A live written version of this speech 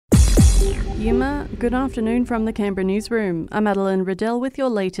Yuma, good afternoon from the Canberra newsroom. I'm Madeline Riddell with your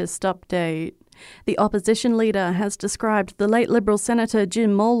latest update. The opposition leader has described the late Liberal Senator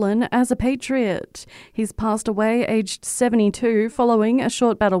Jim Molan as a patriot. He's passed away aged 72 following a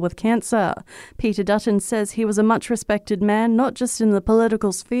short battle with cancer. Peter Dutton says he was a much respected man, not just in the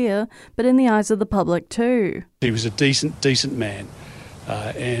political sphere, but in the eyes of the public too. He was a decent man,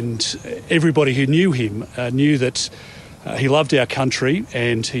 and everybody who knew him knew that he loved our country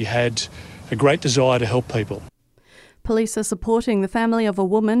and he had a great desire to help people. Police are supporting the family of a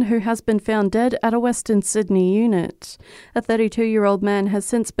woman who has been found dead at a Western Sydney unit. A 32-year-old man has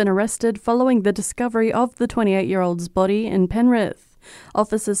since been arrested following the discovery of the 28-year-old's body in Penrith.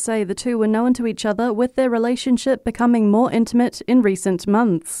 Officers say the two were known to each other, with their relationship becoming more intimate in recent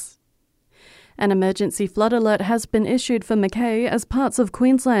months. An emergency flood alert has been issued for Mackay as parts of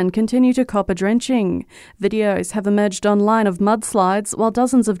Queensland continue to cop a drenching. Videos have emerged online of mudslides, while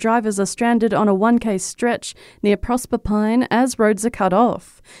dozens of drivers are stranded on a 1k stretch near Prosper Pine as roads are cut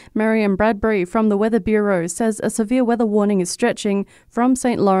off. Mariam Bradbury from the Weather Bureau says a severe weather warning is stretching from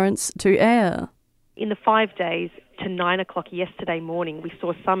St Lawrence to Ayr. In the 5 days to 9 o'clock yesterday morning, we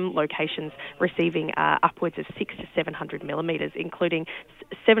saw some locations receiving upwards of 600 to 700 millimetres, including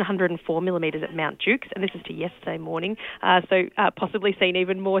 704 millimetres at Mount Dukes, and this is to yesterday morning, so possibly seen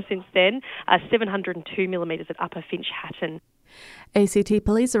even more since then, 702 millimetres at Upper Finch Hatton. ACT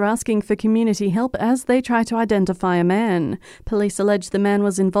police are asking for community help as they try to identify a man. Police allege the man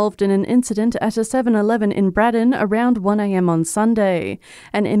was involved in an incident at a 7-Eleven in Braddon around 1 a.m. on Sunday.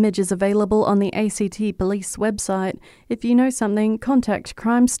 An image is available on the ACT police website. If you know something, contact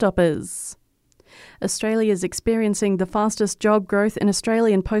Crime Stoppers. Australia is experiencing the fastest job growth in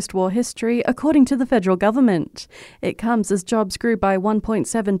Australian post-war history, according to the federal government. It comes as jobs grew by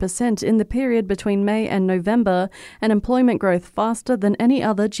 1.7% in the period between May and November, and employment growth faster than any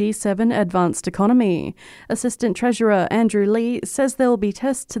other G7 advanced economy. Assistant Treasurer Andrew Lee says there will be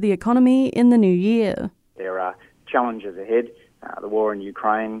tests to the economy in the new year. There are challenges ahead. The war in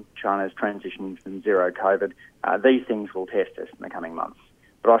Ukraine, China's transition from zero COVID, these things will test us in the coming months.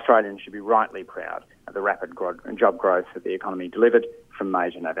 But Australians should be rightly proud of the rapid job growth that the economy delivered from May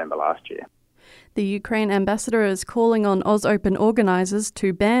to November last year. The Ukraine ambassador is calling on Oz Open organisers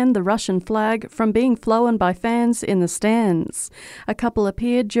to ban the Russian flag from being flown by fans in the stands. A couple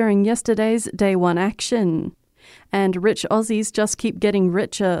appeared during yesterday's Day 1 action. And rich Aussies just keep getting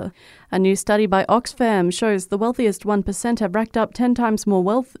richer. A new study by Oxfam shows the wealthiest 1% have racked up 10 times more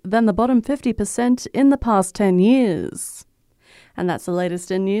wealth than the bottom 50% in the past 10 years. And that's the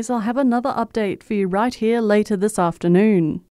latest in news. I'll have another update for you right here later this afternoon.